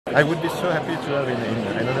I would be so happy to have in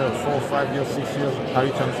I don't know, 4, 5 years, 6 years, Harry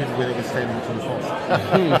Championship winning a stage in Tour de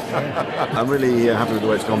France. I'm really happy with the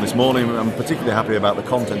way it's gone this morning. I'm particularly happy about the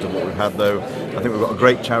content of what we've had, though. I think we've got a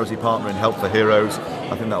great charity partner in Help for Heroes.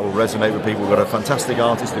 I think that will resonate with people. We've got a fantastic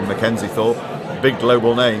artist in Mackenzie Thorpe, big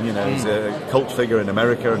global name. You know, he's a cult figure in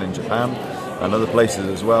America and in Japan and other places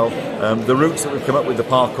as well. The routes that we've come up with, the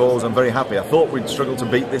parcours, I'm very happy. I thought we'd struggle to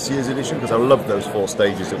beat this year's edition because I loved those 4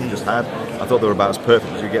 stages that we just had. I thought they were about as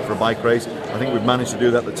perfect as you get for a bike race. I think we've managed to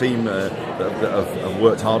do that. The team that have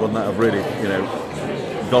worked hard on that have really, you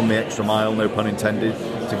know, gone the extra mile, no pun intended,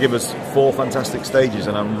 to give us 4 fantastic stages,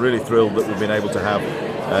 and I'm really thrilled that we've been able to have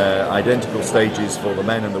identical stages for the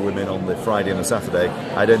men and the women on the Friday and the Saturday,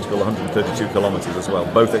 identical 132 kilometres as well,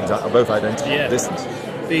 both identical distance.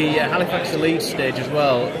 The Halifax to Leeds stage as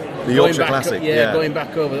well. The Yorkshire Classic, going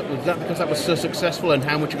back over. Was that because that was so successful, and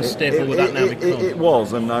how much of a staple would that now become? It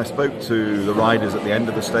was, and I spoke to the riders at the end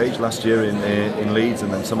of the stage last year in Leeds,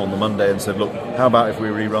 and then some on the Monday, and said, look, how about if we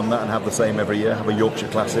rerun that and have the same every year, have a Yorkshire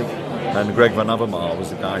Classic? And Greg Van Avermaet was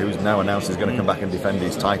the guy who's now announced he's going to come back and defend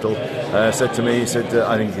his title. Said to me, I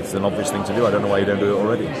think it's an obvious thing to do. I don't know why you don't do it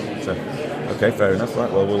already. So, okay, fair enough.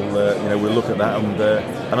 Right. Well, we'll look at that,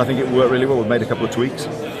 and I think it worked really well. We've made a couple of tweaks.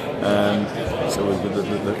 So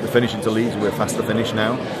the finish into Leeds, we're faster finish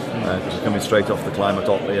now, because we're coming straight off the climb at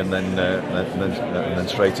Otley and then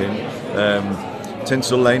straight in.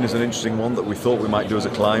 Tinsel Lane is an interesting one that we thought we might do as a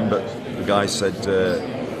climb, but the guys said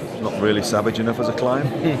not really savage enough as a climb,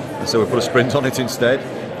 and so we put a sprint on it instead.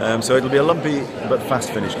 So it'll be a lumpy but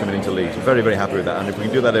fast finish coming into Leeds. We're very, very happy with that, and if we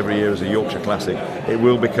can do that every year as a Yorkshire Classic, it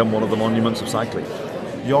will become one of the monuments of cycling.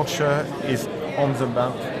 Yorkshire is on the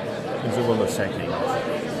map in the world of cycling.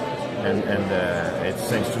 And it's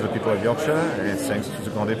thanks to the people of Yorkshire, it's thanks to the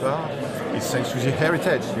Grand Départ, it's thanks to the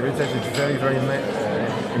heritage. The heritage is very, very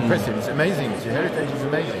impressive. It's amazing. The heritage is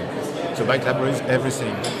amazing. So Bike Lab is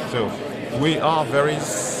everything. So we are very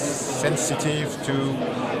sensitive to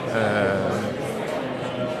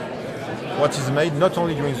what is made not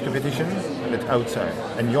only during the competition, but outside.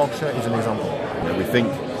 And Yorkshire is an example. You know, we think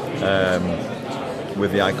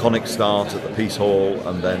with the iconic start at the Peace Hall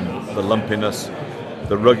and then the lumpiness,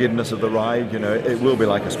 the ruggedness of the ride, you know, it will be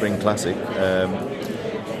like a spring classic.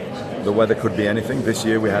 The weather could be anything. This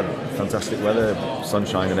year we had fantastic weather,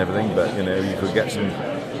 sunshine and everything, but you know, you could get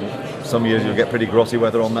some years you'll get pretty grotty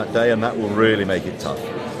weather on that day, and that will really make it tough.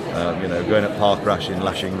 You know, going at Park Rash in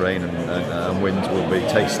lashing rain and winds will be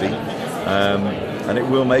tasty, and it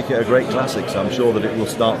will make it a great classic. So I'm sure that it will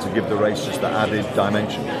start to give the race just that added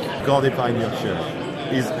dimension. Grand Départ in Yorkshire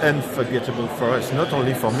is unforgettable for us, not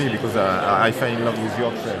only for me, because I fell in love with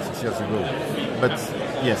Yorkshire 6 years ago, but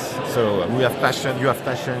yes, so we have passion, you have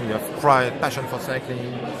passion, you have pride, passion for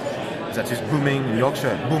cycling, that is booming in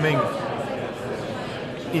Yorkshire, booming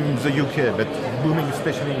in the UK, but booming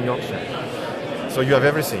especially in Yorkshire. So you have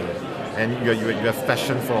everything, and you have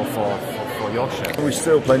passion for Yorkshire. We've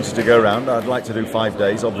still plenty to go around. I'd like to do 5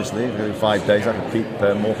 days, obviously. If we do 5 days, I could keep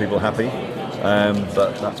more people happy,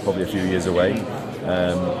 but that's probably a few years away.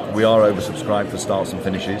 We are oversubscribed for starts and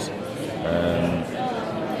finishes,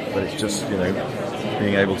 but it's just, you know,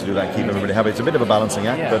 being able to do that, keep everybody happy. It's a bit of a balancing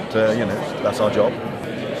act, but you know, that's our job.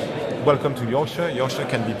 Welcome to Yorkshire. Yorkshire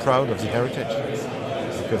can be proud of the heritage,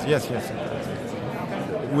 because yes,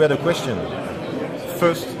 we had a question.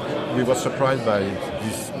 First, we were surprised by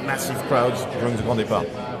these massive crowds during the Grand Départ.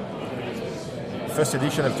 First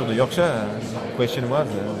edition of Tour de Yorkshire, the question was,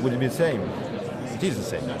 would it be the same? It is the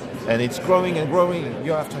same, and it's growing and growing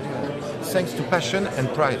year after year, thanks to passion and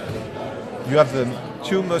pride. You have the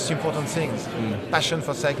 2 most important things: passion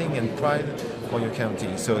for cycling and pride for your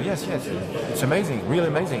county. So yes, it's amazing, really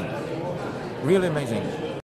amazing, really amazing.